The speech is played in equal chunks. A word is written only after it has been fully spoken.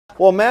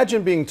Well,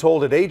 imagine being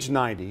told at age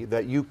 90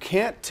 that you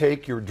can't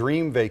take your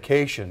dream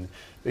vacation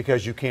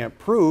because you can't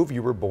prove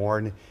you were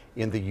born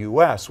in the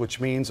U.S., which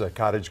means a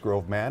Cottage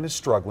Grove man is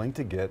struggling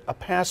to get a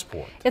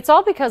passport. It's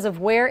all because of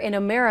where in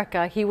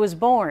America he was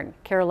born.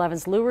 KARE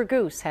 11's Lou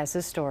Raguse has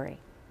his story.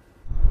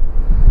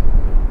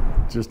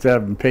 Just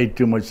haven't paid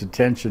too much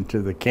attention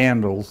to the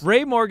candles.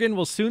 Ray Morgan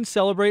will soon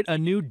celebrate a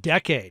new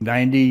decade.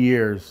 90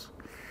 years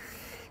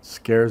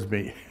scares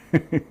me.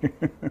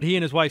 He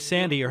and his wife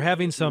Sandy are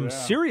having some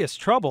serious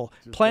trouble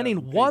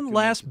planning one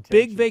last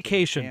big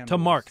vacation to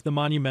mark the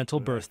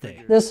monumental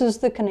birthday. This is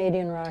the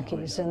Canadian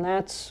Rockies, and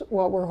that's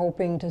what we're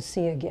hoping to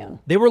see again.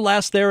 They were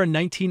last there in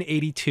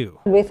 1982.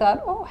 We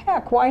thought, oh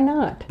heck, why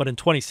not? But in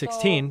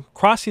 2016,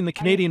 crossing the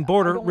Canadian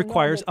border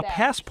requires a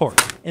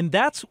passport. And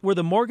that's where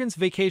the Morgans'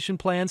 vacation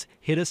plans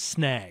hit a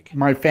snag.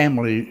 My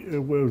family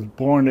was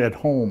born at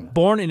home.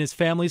 Born in his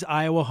family's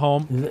Iowa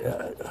home.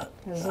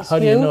 How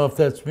do you know if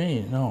that's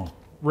me? No.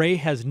 Ray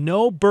has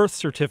no birth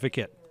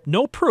certificate,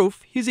 no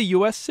proof he's a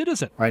U.S.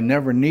 citizen. I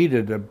never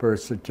needed a birth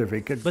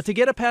certificate. But to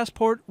get a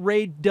passport,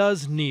 Ray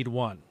does need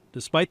one,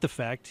 despite the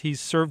fact he's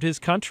served his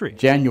country.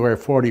 January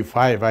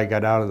 45, I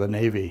got out of the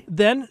Navy.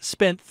 Then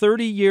spent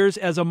 30 years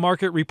as a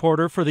market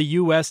reporter for the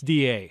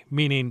USDA,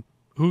 meaning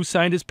who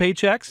signed his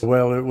paychecks?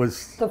 Well, it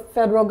was the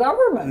federal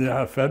government.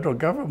 Yeah, federal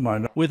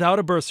government. Without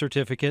a birth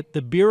certificate,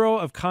 the Bureau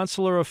of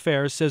Consular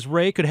Affairs says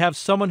Ray could have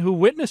someone who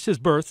witnessed his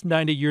birth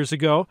 90 years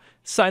ago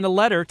sign a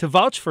letter to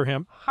vouch for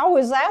him. How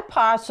is that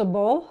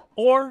possible?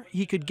 Or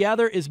he could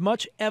gather as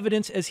much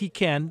evidence as he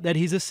can that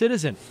he's a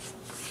citizen.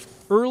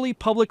 Early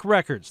public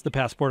records, the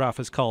passport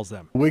office calls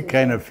them. We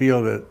kind of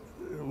feel that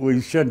we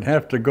shouldn't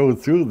have to go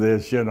through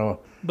this, you know.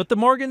 But the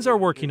Morgans are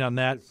working on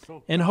that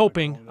and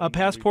hoping a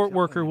passport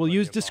worker will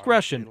use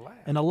discretion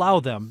and allow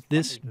them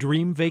this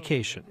dream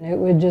vacation. It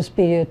would just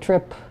be a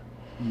trip,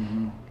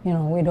 you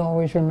know, we'd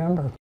always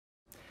remember.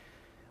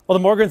 Well,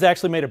 the Morgans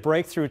actually made a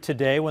breakthrough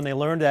today when they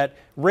learned that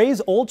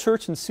Ray's old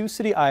church in Sioux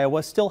City,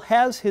 Iowa still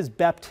has his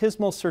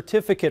baptismal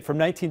certificate from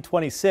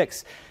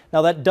 1926.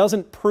 Now, that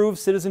doesn't prove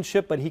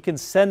citizenship, but he can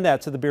send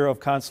that to the Bureau of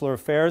Consular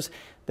Affairs.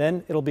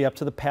 Then it'll be up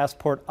to the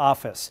passport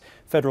office.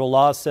 Federal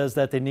law says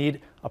that they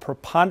need a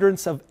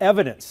preponderance of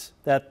evidence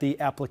that the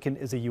applicant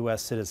is a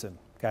U.S. citizen.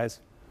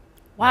 Guys?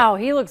 Wow,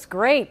 he looks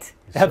great.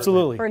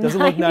 Absolutely. For Doesn't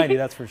look 90,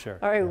 that's for sure.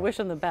 All right, wish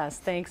him the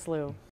best. Thanks, Lou.